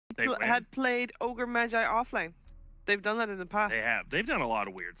had played Ogre Magi offline. They've done that in the past. They have. They've done a lot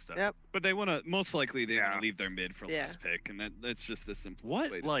of weird stuff. Yep. But they want to, most likely, they want to leave their mid for last pick, and that's just the simple way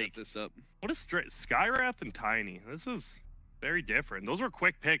to set this up. What is Skywrath and Tiny? This is very different. Those were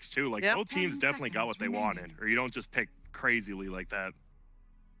quick picks too. Like both teams definitely got what they wanted, or you don't just pick crazily like that.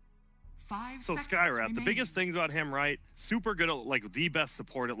 So Skywrath, the biggest things about him, right? Super good at, like, the best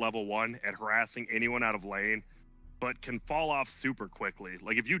support at level 1 at harassing anyone out of lane, but can fall off super quickly.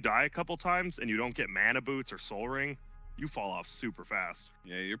 Like, if you die a couple times and you don't get mana boots or soul ring, you fall off super fast.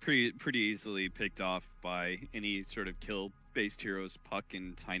 Yeah, you're pretty easily picked off by any sort of kill-based heroes. Puck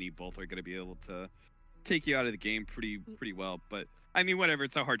and Tiny both are going to be able to take you out of the game pretty well. But I mean, whatever.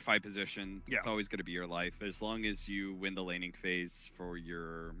 It's a hard fight position. Yeah. It's always going to be your life as long as you win the laning phase for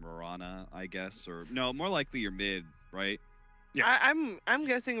your Mirana, I guess, or no, more likely your mid, right? Yeah. I'm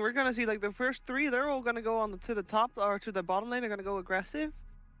guessing we're gonna see like the first 3. They're all gonna go on to the top or to the bottom lane. They're gonna go aggressive.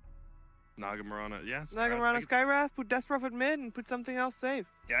 Nagamurana, yeah. Nagamurana, Skywrath, put Death Prophet mid, and put something else safe.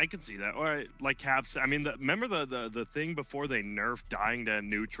 Yeah, I can see that. Or like Caps. I mean, remember the thing before they nerfed dying to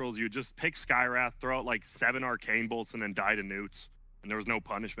neutrals? You just pick Skywrath, throw out like 7 arcane bolts, and then die to neuts. And there was no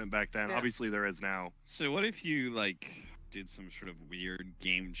punishment back then. Yeah. Obviously, there is now. So what if you like did some sort of weird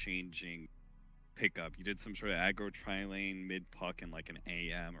game-changing pickup? You did some sort of aggro tri-lane, mid-puck, and like an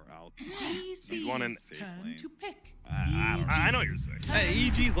AM or out. You want an turn to pick. I know what you're saying.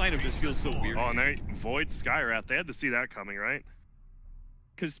 EG's lineup just feels so weird. Oh, and they Void Skywrath. They had to see that coming, right?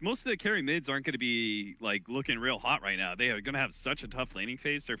 Because most of the carry mids aren't going to be like looking real hot right now. They are going to have such a tough laning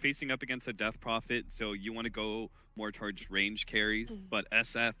phase. They're facing up against a Death Prophet, so you want to go more towards range carries. But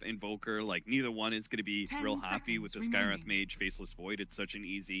SF, Invoker, like neither one is going to be real happy with the Skywrath Mage, Faceless Void. It's such an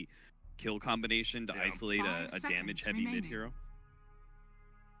easy kill combination to isolate a damage-heavy mid hero.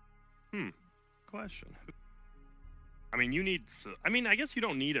 Question. I mean, you need. I mean, I guess you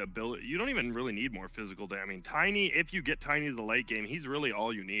don't need ability. You don't even really need more physical damage. I mean, Tiny. If you get Tiny to the late game, he's really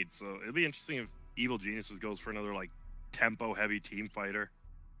all you need. So it'd be interesting if Evil Geniuses goes for another like tempo-heavy team fighter.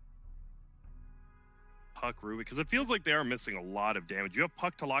 Puck Ruby, because it feels like they are missing a lot of damage. You have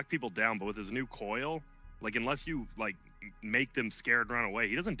Puck to lock people down, but with his new coil, like unless you like make them scared and run away,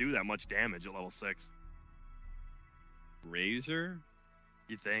 he doesn't do that much damage at level 6. Razor.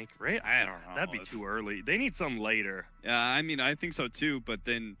 You think? Right? I don't know. That'd be too early. They need some later. Yeah, I mean, I think so too, but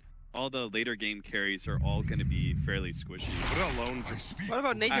then all the later game carries are all going to be fairly squishy. What about Lone? What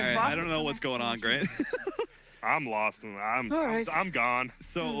about Naked Fox? I don't know what's going on, Grant. I'm lost. I'm gone.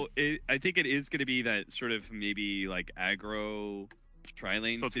 So I think it is going to be that sort of maybe like aggro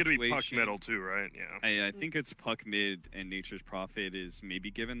tri-lane situation. So it's going to be Puck middle too, right? Yeah. I think it's Puck mid and Nature's Prophet is maybe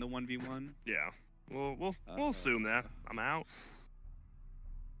given the 1v1. Yeah. We'll assume that. I'm out.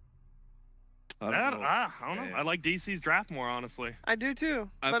 I don't know. I like DC's draft more, honestly. I do too.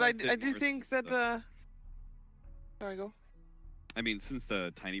 But I do think that Sorry, go. I mean, since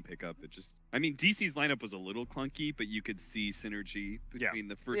the Tiny pickup, it just... I mean, DC's lineup was a little clunky, but you could see synergy between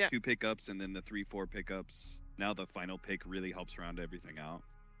the first 2 pickups and then the 3-4 pickups. Now the final pick really helps round everything out.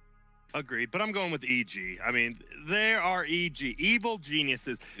 Agreed, but I'm going with EG. I mean, there are EG, Evil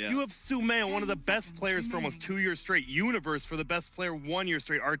Geniuses. Yeah. You have Sumail, one of the best players for almost 2 years straight. Universe for the best player 1 year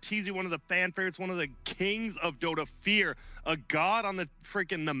straight. Arteezy, one of the fan favorites, one of the kings of Dota. Fear, a god on the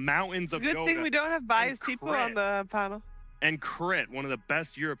mountains of Dota. Good thing we don't have biased people on the panel. And Crit, one of the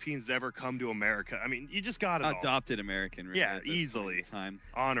best Europeans to ever come to America. I mean, you just got it adopted American, right? Yeah, easily.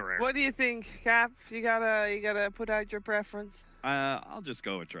 Honorary. What do you think, Cap? You gotta put out your preference. I'll just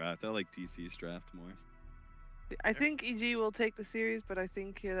go with draft. I like DC's draft more. I think EG will take the series, but I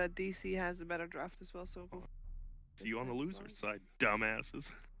think that DC has a better draft as well. So see you on the loser's side, dumbasses.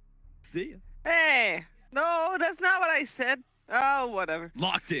 See ya. Hey, no, that's not what I said. Oh, whatever.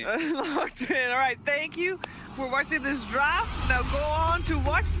 Locked in. Locked in. All right, thank you for watching this draft. Now go on to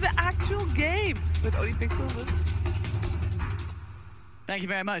watch the actual game with ODPixel. Thank you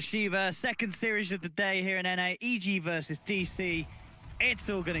very much, Shiva. Second series of the day here in NA, EG versus DC. It's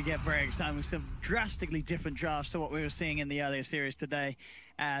all going to get very exciting with some drastically different drafts to what we were seeing in the earlier series today.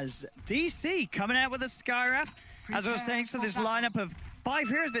 As DC coming out with a Skywrath, as I was saying, so this lineup of 5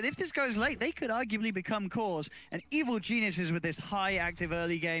 heroes that if this goes late, they could arguably become cores. And Evil Geniuses with this high active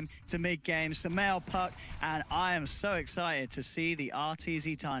early game to mid game, Sumail, Puck, and I am so excited to see the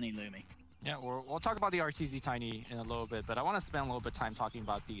Arteezy Tiny looming. Yeah, we'll talk about the Arteezy Tiny in a little bit, but I want to spend a little bit of time talking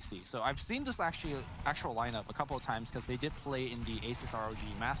about DC. So I've seen this actual lineup a couple of times because they did play in the Aces ROG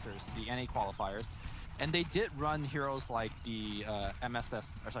Masters, the NA qualifiers, and they did run heroes like the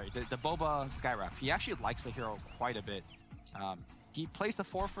the Boba Skywrath. He actually likes the hero quite a bit. He plays the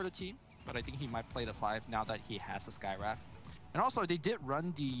 4 for the team, but I think he might play the 5 now that he has a Skywrath. And also, they did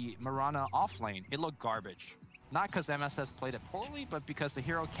run the Mirana off lane. It looked garbage. Not because MSS played it poorly, but because the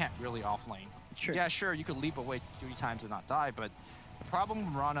hero can't really off lane. True. Yeah, sure, you could leap away 3 times and not die, but the problem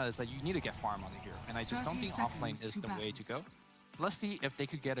with Mirana is that you need to get farm on the hero. And I just don't think off lane is the way to go. Let's see if they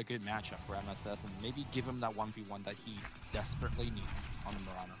could get a good matchup for MSS and maybe give him that 1v1 that he desperately needs on the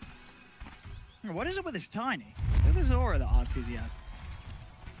Mirana. What is it with this Tiny? Look at this aura that Arteezy has.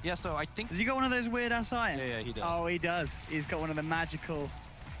 Yeah, so I think... Has he got one of those weird ass items? Yeah, he does. Oh, he does. He's got one of the magical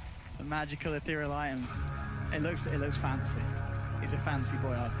ethereal items. It looks fancy. He's a fancy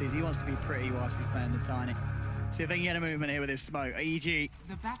boy, Arteezy. He wants to be pretty whilst he's playing the Tiny. See if they can get a movement here with his smoke. EG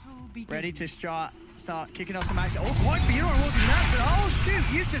ready to start kicking off some action. Oh, Koifa, you don't want to announce it. Oh, shoot,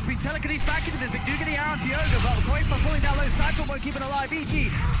 you've just been telekinesis back into this. They do get the arrow of the ogre, but Koifa pulling down low. Sniper won't keep it alive. EG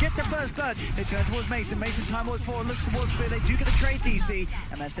get the first blood. They turn towards Mason. Mason time walks forward, looks towards Spear. They do get the trade DC.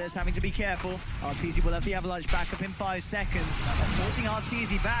 MSS having to be careful. Arteezy will have the avalanche back up in 5 seconds. Forcing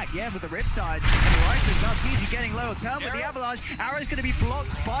Arteezy back, yeah, with the Riptide. And the right clicks, Arteezy getting low. Turn with the avalanche. Arrow's going to be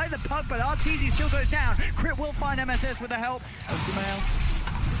blocked by the puck, but Arteezy still goes down. Crit will find MSS with the help of Sumail.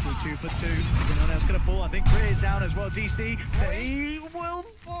 2 for 2. Is anyone else going to fall? I think Crit is down as well. DC, they will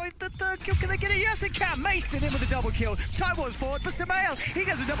find the third kill. Can they get it? Yes, they can. Mason in with a double kill. Taiwan's forward, but Sumail, he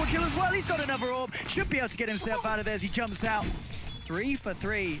gets a double kill as well. He's got another orb. Should be able to get himself out of there as he jumps out. 3 for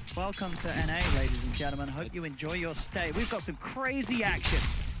 3. Welcome to NA, ladies and gentlemen. Hope you enjoy your stay. We've got some crazy action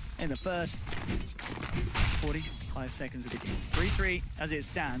in the first 45 seconds of the game. 3-3 as it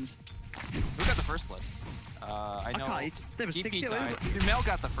stands. Who got the first blood? I know there was DP died. Sumail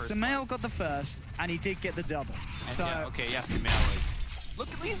got the first. Sumail got the first, and he did get the double. And so, yeah, okay, yes, Sumail is. Look,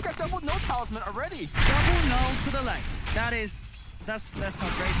 he's got double no talisman already. Double null to the lane. That's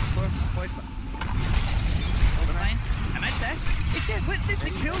not great for Koifa. Over lane. MSS.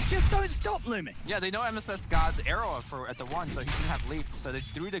 The kills just don't stop, Lumi. Yeah, they know MSS got the arrow at the 1, so he didn't have leap. So they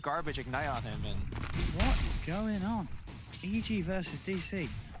threw the garbage ignite on him. And what is going on? EG versus DC.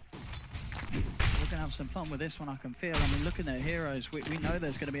 We're going to have some fun with this one, I can feel. I mean, looking at heroes, we know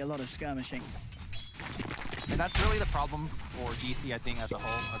there's going to be a lot of skirmishing. And that's really the problem for DC, I think, as a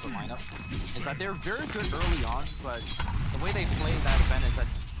whole, as a lineup, is that they're very good early on, but the way they play that event is that,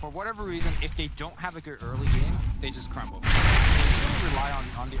 for whatever reason, if they don't have a good early game, they just crumble. They really rely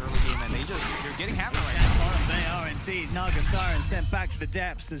on the early game, and they're getting hammered right now. They are indeed. Naga Siren sent back to the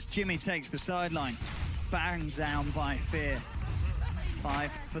depths as Jimmy takes the sideline. Banged down by Fear.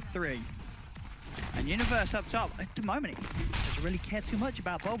 5 for 3. And Universe up top, at the moment, he doesn't really care too much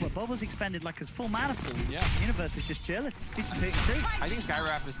about Boba. Boba's expended like his full mana pool. Yeah. Universe is just chilling. He's just taking two. I think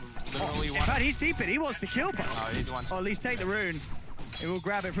Skywrath is literally one. In fact, he's deep it. He wants to kill Boba. Oh, he's one. Or at least take the rune. He will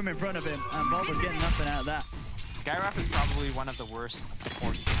grab it from in front of him, and Boba's getting nothing out of that. Skywrath is probably one of the worst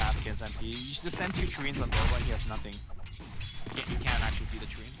supports to have against MP. You should just send 2 trees on Boba, and he has nothing. He can't actually beat the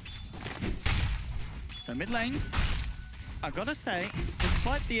tree. So mid lane. I've got to say,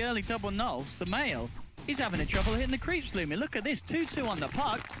 despite the early double nulls, Sumail, he's having trouble hitting the creeps, Lumi. Look at this, 2-2 on the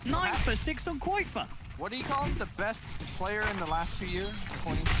puck, 9 for 6 on Koifa. What do you call him? The best player in the last 2 years,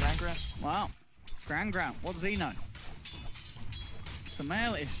 according to Grand Grant? Wow. Grand Grant, what does he know?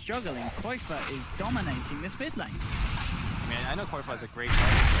 Sumail is struggling, Koifa is dominating this mid lane. I mean, I know Koifa is a great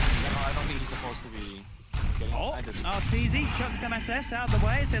player, but I don't think he's supposed to be getting... Oh, Arteezy chucks MSS out of the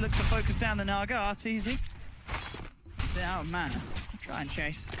way as they look to focus down the Naga. Arteezy. He's out of mana. Try and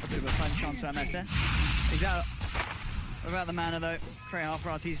chase a bit of a punch onto MSS. He's out without the mana though. Very hard for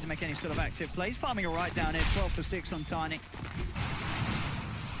Arteezy to make any sort of active play. He's farming all right down here. 12 for 6 on Tiny.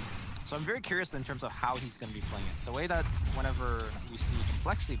 So I'm very curious in terms of how he's going to be playing it. The way that whenever we see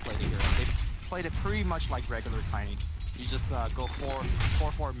Complexity play the hero, they played it pretty much like regular Tiny. You just go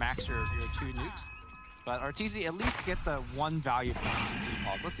 4-4 max your 2 nukes. But Arteezy at least get the 1 value point in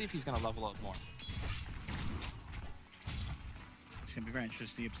default. Let's see if he's going to level up more. It's going to be very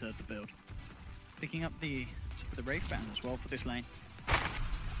interesting to observe the build. Picking up the Wraith Band as well for this lane.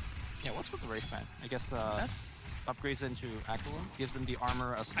 Yeah, what's with the Wraith Band? I guess upgrades into Aquilum, gives them the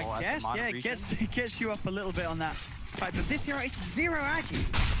armor as well as the mod region. It gets you up a little bit on that. Right, but this hero is 0 agi.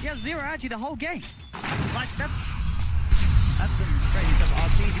 He has 0 agi the whole game. Like, that's great because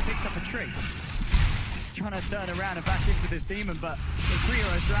Arteezy picks up a tree. Trying to turn around and back into this demon, but the 3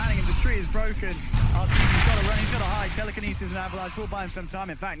 heroes surrounding him, the tree is broken. Arteezy's got to run, he's got to hide. Telekinesis and Avalanche will buy him some time.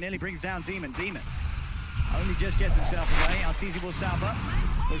 In fact, nearly brings down Demon. Demon only just gets himself away. Arteezy will stab up.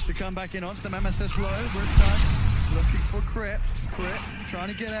 Looks to come back in onto them. MSS low. Riptide looking for Crit. Crit trying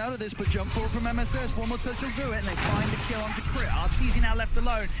to get out of this, but jump forward from MSS. One more touch will do it, and they find the kill onto Crit. Arteezy now left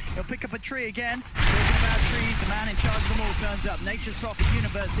alone. He'll pick up a tree again. about trees. The man in charge of them all turns up. Nature's Prophet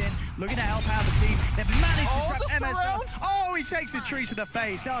Universe in, looking to help out the team. They've managed to trap MS down. Oh, he takes the tree to the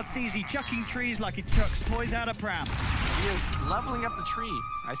face. Arteezy chucking trees like he chucks toys out of pram. He is leveling up the tree.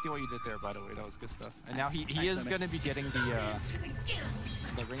 I see what you did there, by the way. That was good stuff. And now he is going to be getting the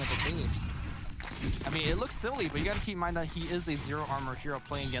Ring of the Stainless. I mean, it looks silly, but you got to keep in mind that he is a zero armor hero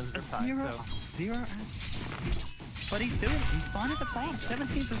playing against Versailles. Zero. But he's fine at the farm.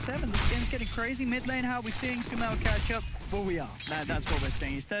 17-7. This game's getting crazy. Mid lane, how are we seeing Sumail catch up? Well, we are. That's what we're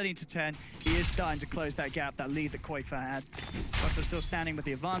seeing. He's 13-10. He is starting to close that gap, that lead that Quakefer had. Quakefer still standing with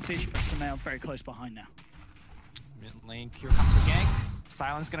the advantage, but Sumail very close behind now. Mid lane, here comes the gank.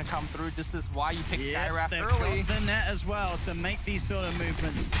 Silence gonna come through. This is why you pick Skywrath early. The net as well to make these sort of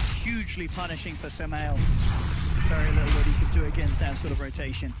movements hugely punishing for Sumail. Very little that he can do against that sort of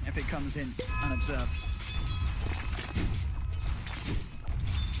rotation if it comes in unobserved.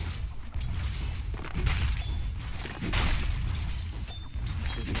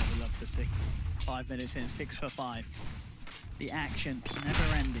 This is what we love to see. 5 minutes in, 6 for 5. The action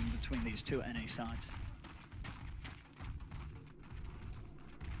never ending between these two NA sides.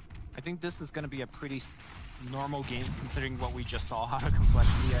 I think this is going to be a pretty normal game considering what we just saw, how the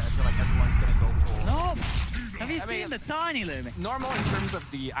complexity. I feel like everyone's going to go full. No! Have you seen the tiny Lumi? Normal in terms of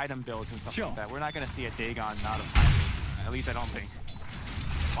the item builds and stuff like that. We're not going to see a Dagon out of time. At least I don't think.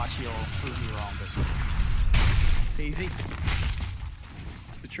 Watch, he'll prove me wrong, but... It's easy.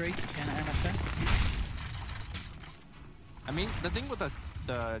 It's the tree. Can I MSS? I mean, the thing with the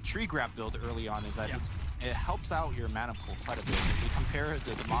tree grab build early on is that it helps out your mana pool quite a bit. If you compare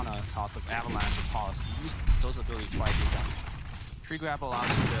the mana cost of Avalanche and Pause, you use those abilities quite a bit. Tree grab allows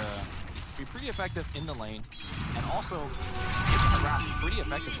you to be pretty effective in the lane, and also get harassed pretty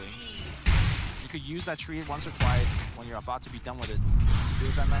effectively. You could use that tree once or twice when you're about to be done with it. Do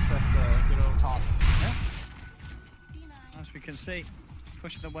that MSS good old toss. Yeah. As we can see,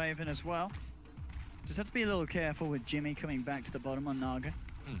 pushing the wave in as well. Just have to be a little careful with Jimmy coming back to the bottom on Naga.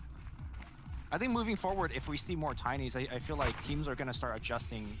 I think moving forward, if we see more Tinies, I feel like teams are going to start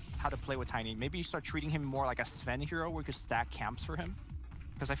adjusting how to play with Tiny. Maybe you start treating him more like a Sven hero where you could stack camps for him.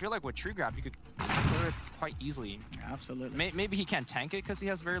 Because I feel like with Tree Grab, you could clear it quite easily. Yeah, absolutely. Maybe he can't tank it because he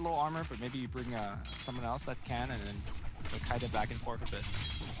has very low armor, but maybe you bring someone else that can and then kite it back and forth a bit.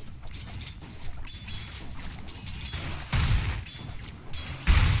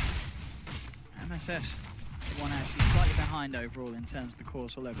 MSS, the one actually slightly behind overall in terms of the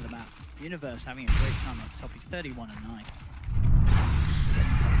course all over the map. Universe having a great time up top. He's 31-9. A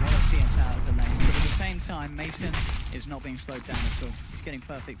lot of CS out of the lane, but at the same time, Mason is not being slowed down at all. He's getting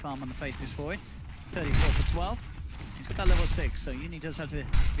perfect farm on the faces void. 34 for 12. He's got that level 6, so Uni does have to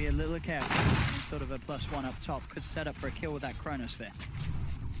be a little careful. Sort of a +1 up top. Could set up for a kill with that Chronosphere.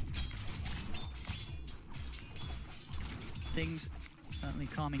 Things certainly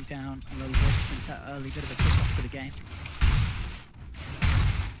calming down a little bit since that early bit of a kick-off to the game.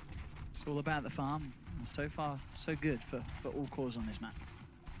 It's all about the farm, and so far, so good for all cores on this map.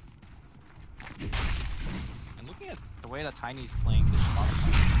 And looking at the way that Tiny's playing this product,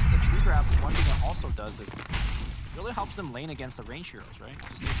 the Tree Grab, one thing it also does is really helps them lane against the range heroes, right?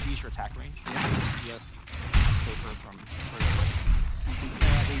 Just increase your attack range. Yes, safer from further away. You can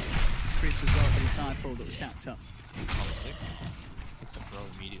clear out these creeps as well for the side pool that was stacked up. Level 6. Takes a throw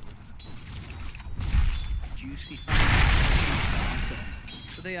immediately. Juicy fight.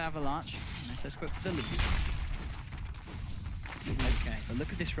 So the Avalanche, and let's equip the lead. Okay, but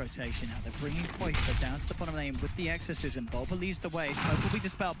look at this rotation now. They're bringing Quakefer down to the bottom lane with the Exorcism. Boba leads the way. Smoke will be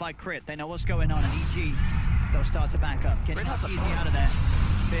dispelled by Crit. They know what's going on, and EG, they'll start to back up. Getting easy out of there.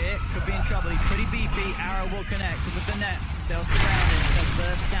 Fear could be in trouble. He's pretty beefy. Arrow will connect with the net. They'll surround him. They'll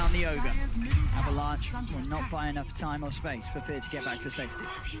burst down the Ogre. Avalanche will not buy enough time or space for Fear to get back to safety.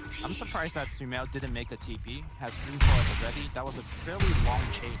 I'm surprised that Sumail didn't make the TP. Has Dreamcore already. That was a fairly long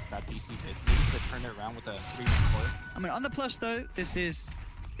chase that DC did. Maybe he could turn it around with a 3-man coil. I mean, on the plus though, this is,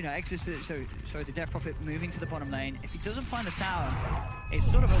 you know, sorry, the Death Prophet moving to the bottom lane. If he doesn't find the tower, it's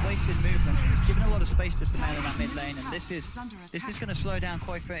sort of a wasted movement. It's given a lot of space to Sumail in that mid lane, and this is going to slow down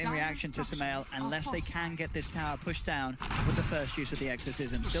Quakefer in reaction to Sumail unless they can get this tower pushed down with the first use of the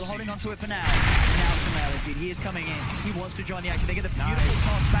Exorcism. Still holding on to it for now. Now Sumail, indeed, he is coming in. He wants to join the action. They get the beautiful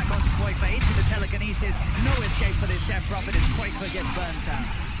toss back onto Quakefer into the telekinesis. No escape for this Death Prophet as Quakefer gets burnt down.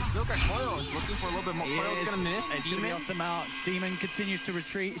 Still got Coil. Is looking for a little bit more. Coil's gonna miss. It's gonna be off the mark. Demon continues to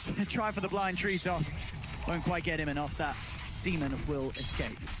retreat. Try for the blind tree toss. Won't quite get him, and off that, Demon will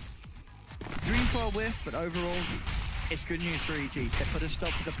escape. Dream Coil whiff, but overall, it's good news for EG. They put a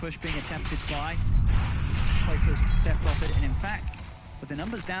stop to the push being attempted by Quakefer's Death Prophet, and in fact, With the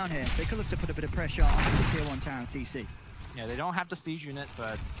numbers down here, they could look to put a bit of pressure onto the tier 1 tower of DC. Yeah, they don't have the siege unit,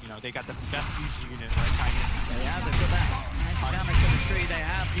 but you know they got the best siege unit, right? Tiny. They have. They've got that damage on the tree. They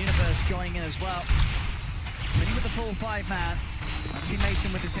have Universe joining in as well. Winning with the full 5-man. Team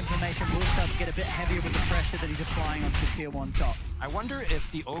Mason with this information will start to get a bit heavier with the pressure that he's applying onto the tier 1 top. I wonder if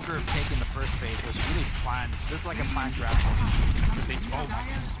the Ogre pick in the first phase was really planned. This is like a planned draft. Oh my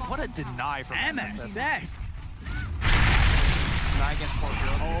goodness, what a deny from MS. Yes. Deny against 4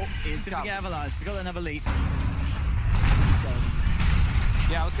 heroes. Oh, he's going to get Avalanche. They got another lead.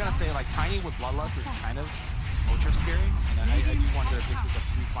 Yeah, I was gonna say like Tiny with Bloodlust is kind of ultra scary, and I do wonder if this is a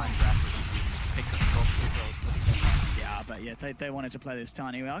pre-planned draft where you pick both heroes at the same time. Yeah, but yeah, they wanted to play this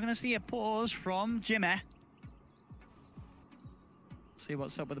Tiny. We are gonna see a pause from Jimmy. See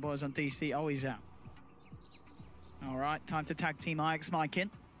what's up with the boys on DC. Oh, he's out. All right, time to tag team Ix Mike in.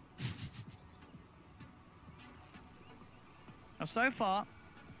 Now, so far,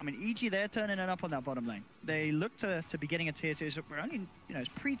 I mean, EG, they're turning it up on that bottom lane. They look to be getting a tier 2, so we're only, you know, it's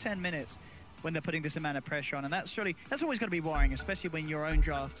pre-10 minutes when they're putting this amount of pressure on, and that's always going to be worrying, especially when your own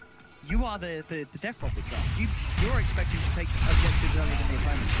draft, you are the Death Prophet draft. You're expecting to take objectives earlier than the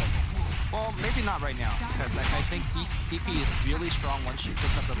opponent. Well, maybe not right now, because I think DP is really strong once she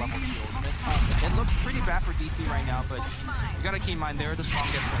picks up the level 2 ultimate. It looks pretty bad for DC right now, but you gotta keep in mind they're the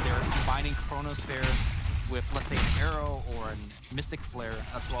strongest when they're combining Chronosphere with, let's say, an Arrow or a Mystic Flare,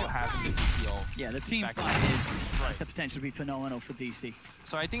 as well as having the DPO. Yeah, the team fight has the potential to be phenomenal for DC.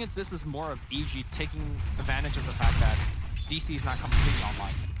 So I think this is more of EG taking advantage of the fact that DC is not completely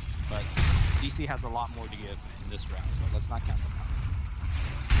online, but DC has a lot more to give in this round, so let's not count them out.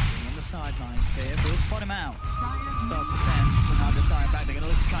 On the sidelines here, we'll spot him out. Start to fence, and now they're starting back. They're going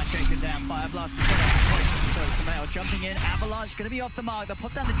to look to try and chase him down. Fire Blast is going to so Safelane jumping in. Avalanche going to be off the mark. They'll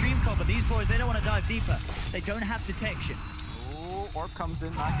put down the Dream Coil, but these boys, they don't want to dive deeper. They don't have detection. Oh, Orb comes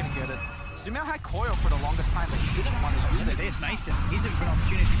in, not going to get it. Sumail had Coil for the longest time, but he didn't want to use it. There's Mason. He's looking for an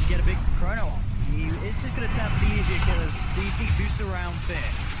opportunity to get a big chrono on. He is just going to tap for the easier killers. DC boost around fair.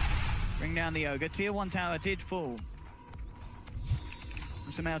 Bring down the Ogre. Tier 1 tower did fall.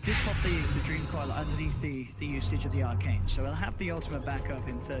 Safelane did pop the Dream Coil underneath the usage of the Arcane, so he'll have the ultimate back up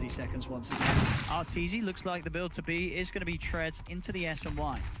in 30 seconds once again. Arteezy looks like the build to be is going to be treads into the S and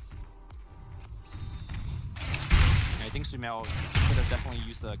Y. I think Sumail could have definitely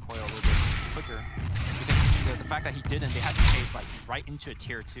used the Coil a little bit quicker, because the fact that he didn't, they had to chase like right into a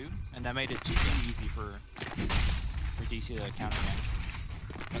tier 2, and that made it too easy for DC to counter manage.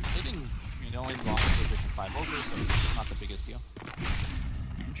 But they didn't, they only lost in position 5 over, so it's not the biggest deal.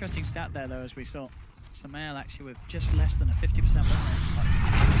 Interesting stat there, though, as we saw. Safelane actually with just less than a 50% win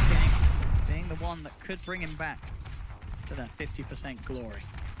rate. Game being the one that could bring him back to that 50% glory.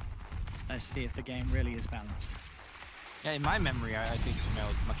 Let's see if the game really is balanced. Yeah, in my memory, I think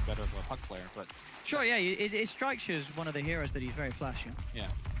Safelane is much better of a puck player, but... Sure, yeah, it strikes you as one of the heroes that he's very flashy. Yeah.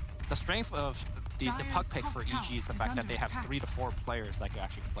 The strength of the puck pick for EG is the fact that they have 3 to 4 players that can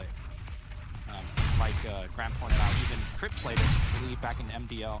actually play it. Like Grant pointed out, even Crypt played it, I believe, back in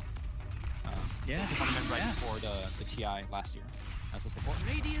MDL. Yeah, tournament right before the TI last year as a support.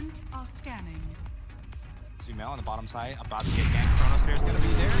 Radiant are scanning. Sumail on the bottom side, about to get ganked. Chronosphere is going to be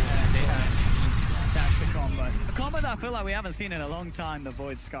there, and they have easy. That's the combo. A combo that I feel like we haven't seen in a long time, the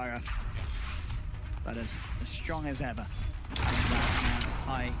Void Skyra. But as strong as ever.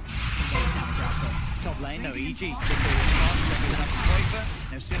 High top lane, no EG.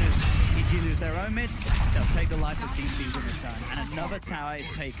 As soon as EG lose their own mid, they'll take the life of DC's in return. And another tower is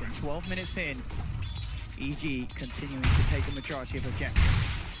taken. 12 minutes in, EG continuing to take the majority of objectives.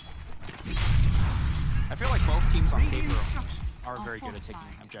 I feel like both teams on paper are very good at taking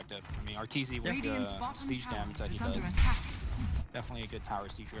objective. I mean, Arteezy with the siege damage that he does. Definitely a good tower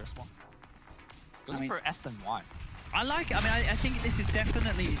sieger as well. Going for S and Y. I like it. I mean, I think this is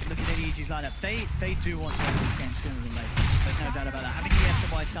definitely, looking at EG's lineup, they do want to win this game sooner than later. There's no doubt about that. Having the S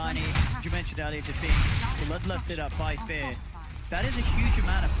and Y Tiny, as you mentioned earlier, just being bloodlusted up by Fear, that is a huge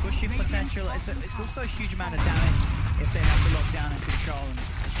amount of pushing potential. It's also a huge amount of damage if they have to lock down and control.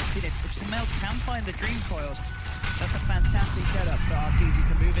 And if Safelane can find the Dream Coils, that's a fantastic setup for Arteezy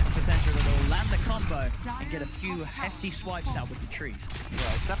to move into the center of the wall, land the combo, and get a few hefty swipes out with the trees.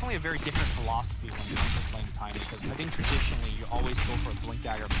 Yeah, it's definitely a very different philosophy when it comes to playing Tiny, because I think traditionally you always go for a Blink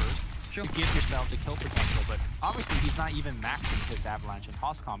Dagger first to give yourself the kill potential, but obviously he's not even maxing his Avalanche and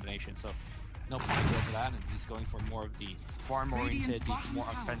Toss combination, so no point to go for that, and he's going for more of the farm-oriented, the more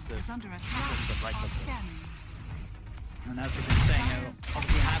offensive in terms of right click. And as we've been saying,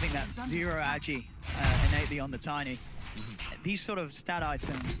 obviously having that 0 agi innately on the Tiny, these sort of stat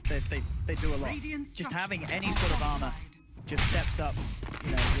items, they do a lot. Just having any sort of armor just steps up,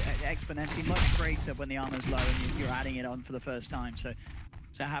 you know, exponentially much greater when the armor's low and you're adding it on for the first time. So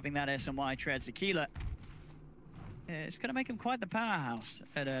having that SMY treads Aquila, it's going to make him quite the powerhouse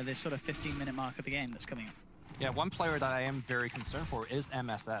at this sort of 15-minute mark of the game that's coming up. Yeah, one player that I am very concerned for is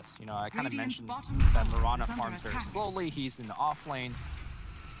MSS. You know, I kind of mentioned that Mirana farms very slowly. He's in the off lane,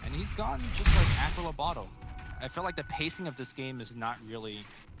 and he's gone just like Aquila Bottle. I feel like the pacing of this game is not really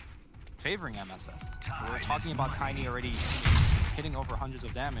favoring MSS. We're talking about Tiny already hitting over hundreds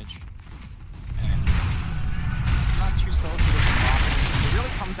of damage. And not too slow for this Mirana. It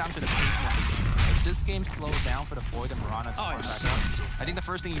really comes down to the pacing of the game. If this game slows down for the Void and Mirana to farm back up, I think the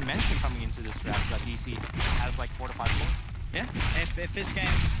first thing you mentioned coming into this draft is that DC has like 4 to 5 points. Yeah, if this game,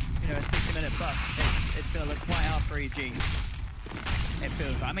 you know, a 60-minute bust, it's going to look quite hard for EG. It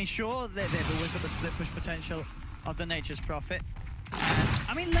feels. I mean, sure, they've always got the split push potential of the Nature's Prophet. And,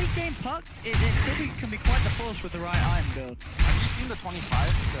 I mean, late game puck, it still can be quite the force with the right iron build. Have you seen the 25? I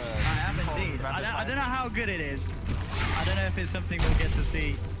have indeed. I don't know how good it is. I don't know if it's something we'll get to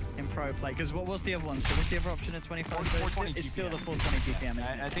see in pro play. Because what's the other one? So what's the other option at 25? 420 it's GPM. Still the 420 GPM.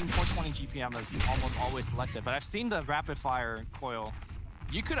 I think 420 GPM is almost always selected. But I've seen the rapid fire coil.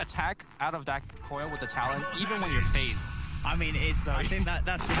 You could attack out of that coil with the talent, even when you're phased. I mean, I think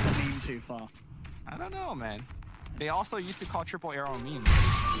that's just a meme too far. I don't know, man. They also used to call triple arrow memes.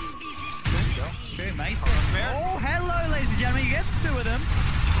 There you go. It's true, Mason. Oh, hello, ladies and gentlemen. You get 2 of them.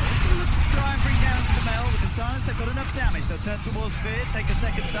 Try and bring down Stamel with the silence. They've got enough damage. They'll turn towards Fear, take a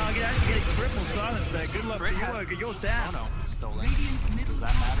second target out, get triple silence there. Good luck for you. You're down. Oh, no. Stolen. Does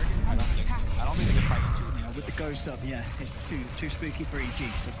that matter? I don't think so. I don't think they can fight you too. With the ghost up, yeah, it's too spooky for EG.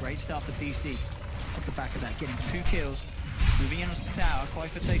 So great start for TC. Off the back of that, getting 2 kills. Moving in onto the tower.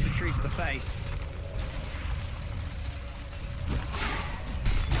 Koifa takes a tree to the face.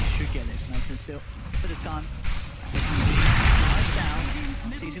 Should get this Mason still. Bit of time. Nice down.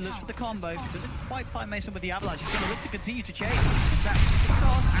 Arteezy looks for the combo. Doesn't quite find Mason with the avalanche. He's going to look to continue to chase. In fact, the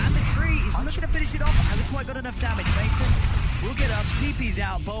toss and the tree. He's looking to finish it off. Hasn't quite got enough damage. Mason will get up. TP's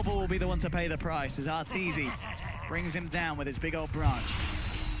out. Bobo will be the one to pay the price as Arteezy brings him down with his big old branch.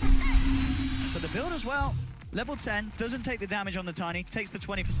 So the build as well. Level 10 doesn't take the damage on the Tiny. Takes the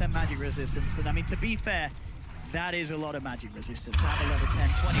 20% magic resistance. And I mean, to be fair, that is a lot of magic resistance. To have a level 10,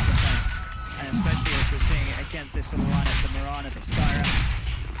 20%. And especially as we're seeing it against this sort of lineup, the Mirana, the Skyra.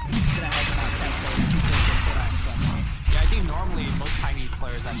 It's going to help them out tempo. Yeah, I think normally most Tiny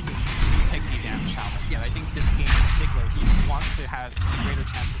players actually take the damage challenge. Yeah, I think this game in particular, he wants to have a greater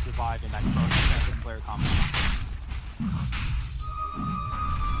chance to survive in that pro player combination.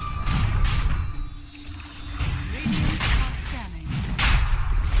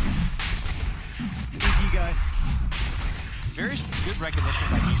 EG go. Very good recognition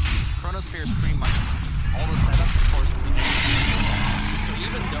by EG. Chronosphere is pretty much all the setups, of course, with the so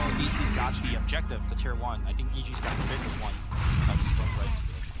even though DC got the objective, the tier 1, I think EG's got the bigger one. I'll just go right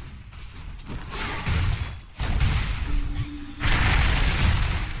to it.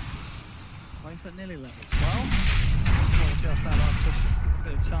 Koifa nearly level 12. Himself that last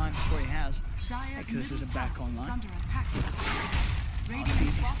bit of time before he has. Exodus isn't back online.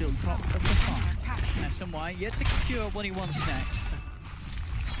 Arteezy still top of the farm. SMY yet to cure what he wants next.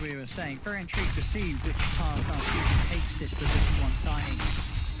 As we were saying, very intrigued to see which path Arteezy takes this position 1 Tiny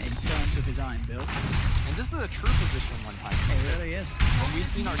in terms of his iron build. And this is a true position 1 Tiny. It really is. When we've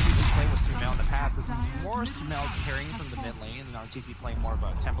seen Arteezy play with Sumel in the past, it's more Sumel carrying from the mid lane and Arteezy playing more of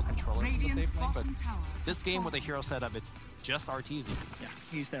a tempo controller from the safe lane. But this game with a hero setup, it's just Arteezy. Yeah,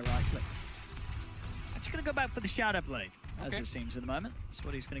 he's their right click. Actually going to go back for the Shadow Blade. As it seems at the moment. That's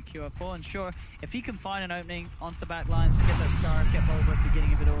what he's going to queue up for. And sure, if he can find an opening onto the back lines, get that star, get over at the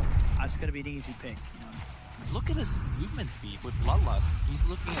beginning of it all, that's going to be an easy pick. You know. Look at his movement speed with Bloodlust. He's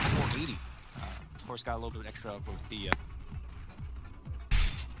looking at 480. Of course, got a little bit extra with the...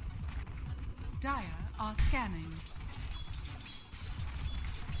 Dire are scanning.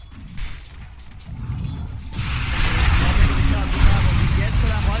 Yes,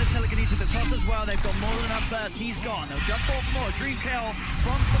 but I'm right at telekinesis at the top as well. They've got more than enough burst. He's gone. They'll jump off more. Dream kill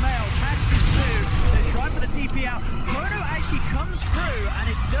from Stamel. Catch this through. They try for the TP out. Chrono actually comes through, and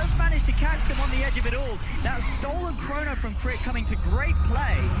it does manage to catch them on the edge of it all. That stolen Chrono from Crit coming to great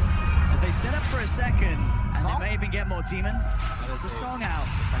play. As they set up for a second, and they may even get more Demon. It's a strong out.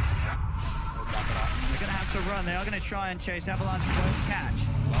 They're going to have to run. They are going to try and chase. Avalanche won't catch.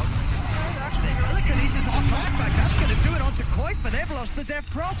 Actually, telekinesis on knockback. That's going to do it onto Koifa. They've lost the Death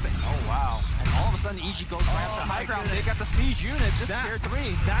Prophet. Oh, wow. And all of a sudden, EG goes right up to high ground. They got the siege unit. Just tier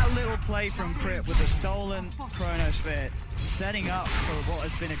 3. That little play from Crit with the stolen Chronosphere, setting up for what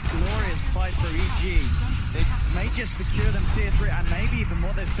has been a glorious fight for EG. They may just secure them tier 3 and maybe even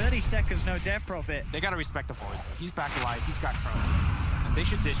more. There's 30 seconds, no death profit. They gotta respect the void. He's back alive. He's got Chrono. And they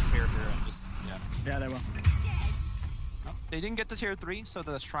should ditch tier here and just, yeah. Yeah, they will. No, they didn't get to tier 3, so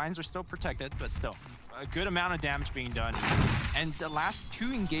the shrines are still protected, but still. A good amount of damage being done. And the last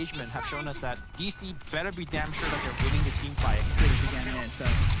 2 engagements have shown us that DC better be damn sure that they're winning the team fight. Again here, so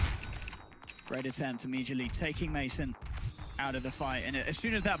great attempt immediately taking Mason out of the fight. And as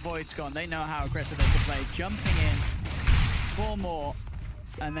soon as that void's gone, they know how aggressive they can play. Jumping in 4 more.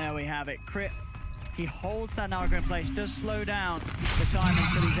 And there we have it. Crit. He holds that Naga in place, does slow down the time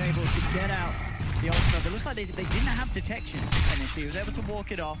until he's able to get out the ultimate. But it looks like they didn't have detection initially. He was able to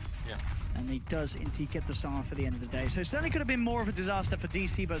walk it off. Yeah. And he does indeed get the star for the end of the day. So it certainly could have been more of a disaster for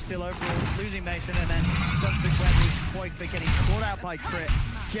DC, but still overall losing Mason and then subsequently Koifa getting caught out by Crit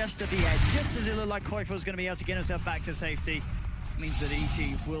just at the edge. Just as it looked like Koifa was going to be able to get himself back to safety, means that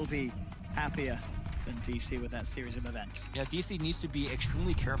EG will be happier than DC with that series of events. Yeah, DC needs to be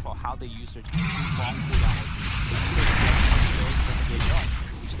extremely careful how they use their long cooldown.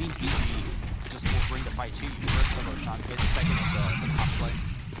 We've seen EG just will bring the fight to you. First of all, shot hit, second of the top play.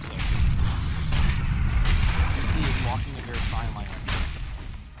 So DC is walking a very fine line.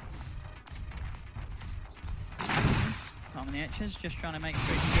 On the edges, just trying to make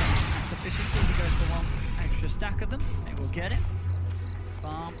sure he can get max efficiency as he goes for 1 extra stack of them. It will get him.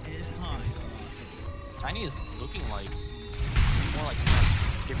 Farm is high. Tiny is looking like more like some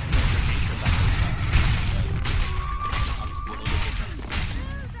different nature of that. Obviously a little bit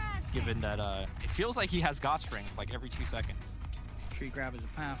different. Given that it feels like he has God strength like every 2 seconds. Tree grab is a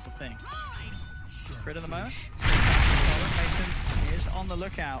powerful thing. Crit at the moment. Mason is on the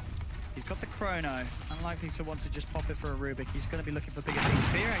lookout. He's got the Chrono. Unlikely to want to just pop it for a Rubik. He's going to be looking for bigger things.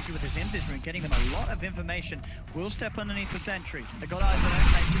 Fear actually with his Invis Ring, getting them a lot of information. Will step underneath the sentry. They got eyes on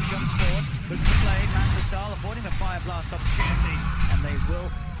him. Mason jumps forward. Looks to play. Manta style, avoiding the fire blast opportunity. And they will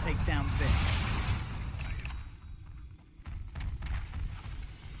take down Vic.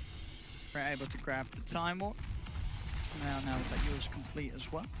 We're able to grab the Time Warp. So now is that yours complete as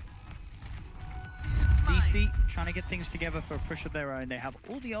well. DC trying to get things together for a push of their own. They have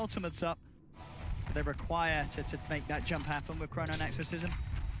all the ultimates up that they require to make that jump happen with Chrono Nexusism.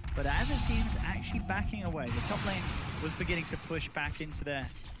 But as it seems, actually backing away. The top lane was beginning to push back into their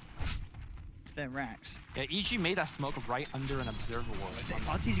racks. Yeah, EG made that smoke right under an observer wall. If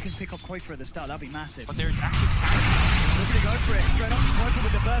Arteezy can pick up Koifa at the start, that'd be massive. But they're actually looking to go for it. Straight on to Koifa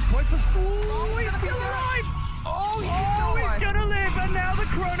with the burst. Koifa's he's still alive! He's gonna live, and now the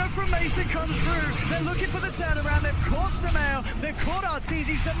Chrono from Mason comes through. They're looking for the turnaround. They've caught Samael. They've caught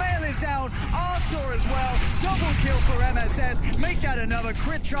Arteezy. Samael is down. Arthur as well. Double kill for MSS. Make that another.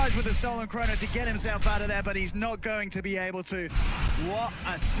 Crit tries with the stolen Chrono to get himself out of there, but he's not going to be able to. What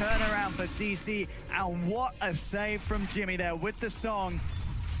a turnaround for DC, and what a save from Jimmy there with the song.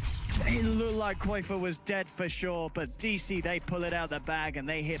 It looked like Koifa was dead for sure, but DC, they pull it out the bag and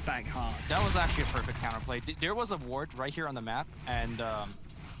they hit back hard. That was actually a perfect counterplay. There was a ward right here on the map, and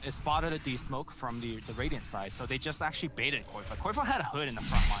it spotted a D-smoke from the Radiant side, so they just actually baited Koifa. Koifa had a hood in the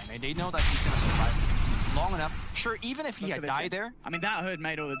front line, and they know that he's going to survive long enough. Sure, even if he had died there. I mean, that hood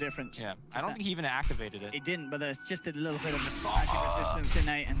made all the difference. Yeah, I don't think he even activated it. It didn't, but there's just a little bit of magic resistance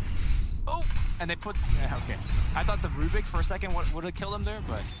innate. And oh, and they put, okay. I thought the Rubik for a second would have killed him there,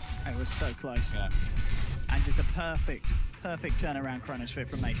 but it was so close. Yeah. And just a perfect turnaround Chronosphere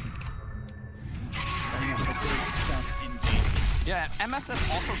from Mason. Setting up for great stuff indeed. Yeah,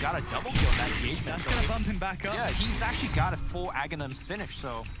 MSF also got a double kill in that engagement. That's going to bump him back up. Yeah, he's actually got a full Aghanim's finish,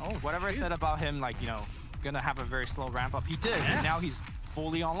 so whatever I said about him, like, you know, going to have a very slow ramp up, he did, and now he's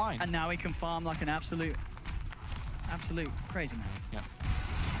fully online. And now he can farm like an absolute crazy man. Yeah.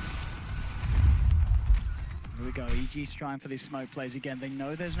 Here we go, EG's trying for these smoke plays again. They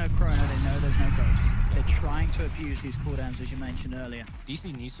know there's no Chrono, they know there's no Ghost. They're trying to abuse these cooldowns, as you mentioned earlier.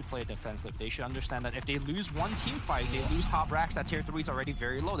 DC needs to play defensive. They should understand that if they lose one team fight, they lose top racks. That tier 3 is already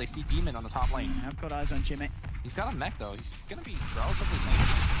very low. They see Demon on the top lane. I've got eyes on Jimmy. He's got a mech, though. He's going to be relatively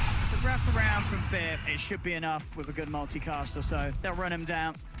tanky. The wrap around from Fear, it should be enough with a good multicast or so. They'll run him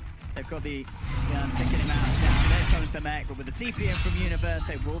down. They've got the gun taking him out down. There comes the mech, but with the TP in from Universe,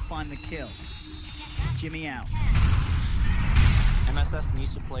 they will find the kill. Jimmy out. MSS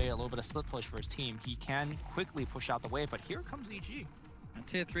needs to play a little bit of split push for his team. He can quickly push out the wave, but here comes EG. And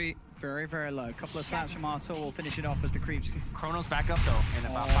tier 3, very, very low. A couple of slaps from Arthur will finish it off as the creeps. Chrono's back up, though, in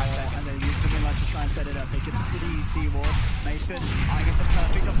about 5 seconds. And they use the moonlight to try and set it up. They give it to the D-Ward. Mason, I get the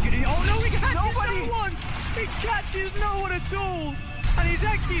perfect opportunity. Oh no, he catches no one! He catches no one at all! And he's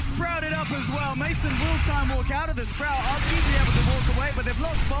actually sprouted up as well. Mason will try and walk out of the sprout. Arteezy able to walk away, but they've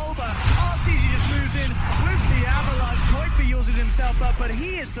lost Bulba. Arteezy just moves in with the avalanche. Kuiper uses himself up, but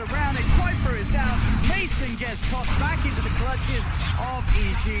he is surrounded. Kuiper is down. Mason gets tossed back into the clutches of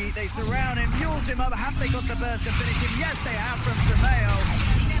EG. They surround him, mules him up. Have they got the burst to finish him? Yes, they have from Sameo.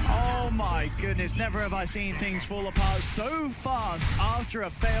 Oh my goodness, never have I seen things fall apart so fast after a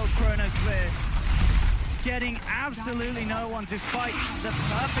failed Chronosphere. Getting absolutely no one despite the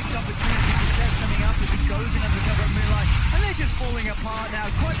perfect opportunity to set something up as he goes in under cover of Moonlight. And they're just falling apart now.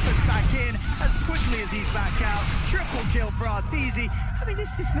 Kuiper's back in as quickly as he's back out. Triple kill for Arteezy. I mean,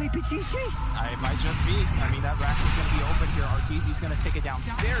 this may be GG. It might just be. I mean, that rack is going to be open here. Arteezy's going to take it down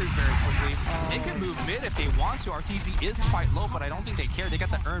very, very quickly. They can move mid if they want to. Arteezy is quite low, but I don't think they care. They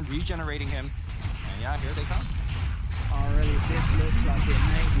got the urn regenerating him. And yeah, here they come. Already, this looks like it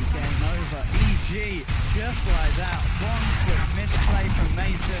may be game over. EG just like that. One quick misplay from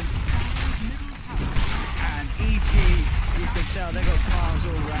Mason. And EG, you can tell they got smiles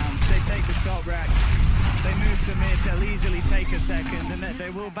all around. They take the top rack. They move to mid. They'll easily take a second, and then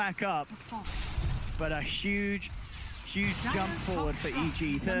they will back up. But a huge jump forward for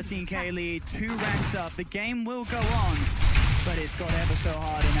EG. 13k lead, 2 ranks up. The game will go on, but it's got ever so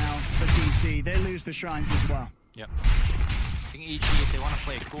harder now for DC. They lose the shrines as well. Yep. I think EG, if they want to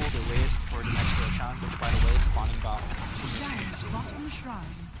play it cool, they wait for the next Roshan, which by the way is spawning about 2 minutes. Bottom shrine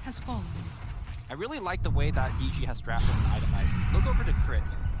has fallen. I really like the way that EG has drafted and itemized. Look over the crit.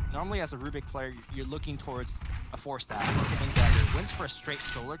 Normally as a Rubik player, you're looking towards a 4-stack or Pink Dagger. Wins for a straight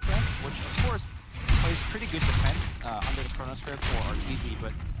solar crest, which of course plays pretty good defense under the Chronosphere for Arteezy,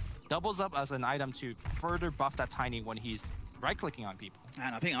 but doubles up as an item to further buff that Tiny when he's right-clicking on people.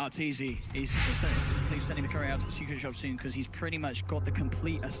 And I think Arteezy is sending the courier out to the secret shop soon because he's pretty much got the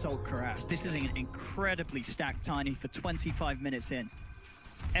complete assault cuirass. This is an incredibly stacked Tiny for 25 minutes in.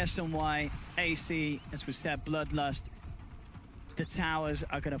 SNY, AC, as we said, Bloodlust. The towers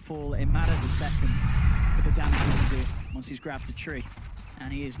are going to fall in matters of seconds with the damage he can do once he's grabbed a tree.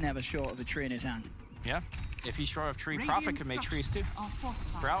 And he is never short of a tree in his hand. Yeah, if he's short of tree, Prophet can make trees too.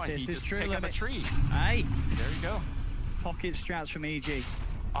 Sprout and he just pick up a tree. Hey, there you go. Pocket strats from EG.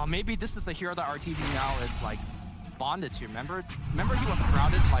 Oh, maybe this is the hero that Arteezy now is like bonded to. Remember he was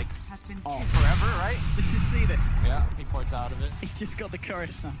sprouted like forever, right? Let's just see this. Yeah, he ports out of it. He's just got the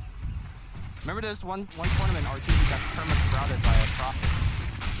chorus now. Remember this one tournament Arteezy got perma-sprouted by a Prophet.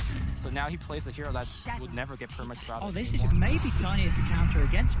 So now he plays the hero that would never get perma-sprouted. Oh, this is maybe Tiny as the counter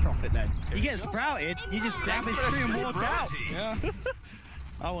against Prophet then. You get sprouted, you just grab his tree and walk out. Yeah.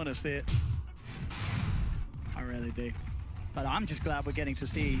 I want to see it. I really do. But I'm just glad we're getting to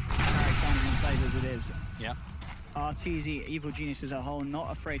see Tiny played as it is. Yeah. Arteezy, Evil Genius as a whole, not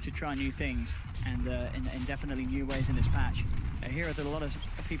afraid to try new things and in definitely new ways in this patch. A hero that a lot of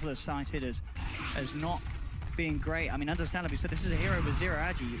people have cited as not being great. I mean, understandably, so this is a hero with 0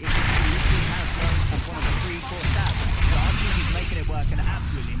 agi. It literally has one of the 3 core stats. But Arteezy's making it work and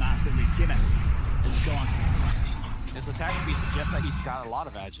absolutely massively. Jimmy is gone. His attack speed suggests that he's got a lot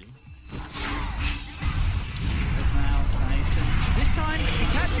of agi. Now, Mason. This time, he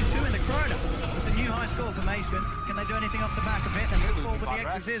catches 2 in the Chrono. It's a new high score for Mason. Can they do anything off the back of it? They move forward with the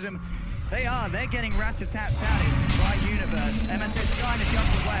exorcism. They're getting rat-a-tat out by Universe. MSS trying to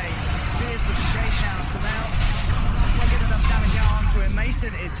jump away. Fears with the chase now, so now not get enough damage out onto him.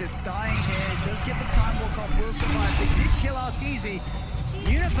 Mason is just dying here. Does get the time walk off, will survive. They did kill Arteezy.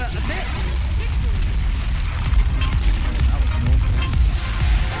 Universe a bit.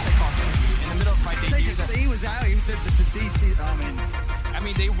 In the middle of the fight, he was out. He was the DC. I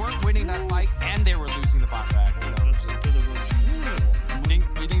mean, they weren't winning that fight, and they were losing the bot rack.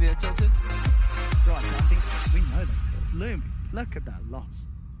 You think they're tilted? I think we know they're tilted. Loom, look at that loss.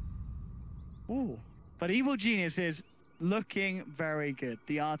 Ooh. But Evil Genius is looking very good.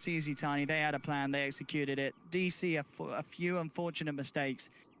 The Arteezy Tiny, they had a plan, they executed it. DC, a few unfortunate mistakes,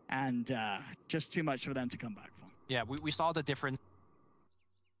 and just too much for them to come back from. Yeah, we saw the difference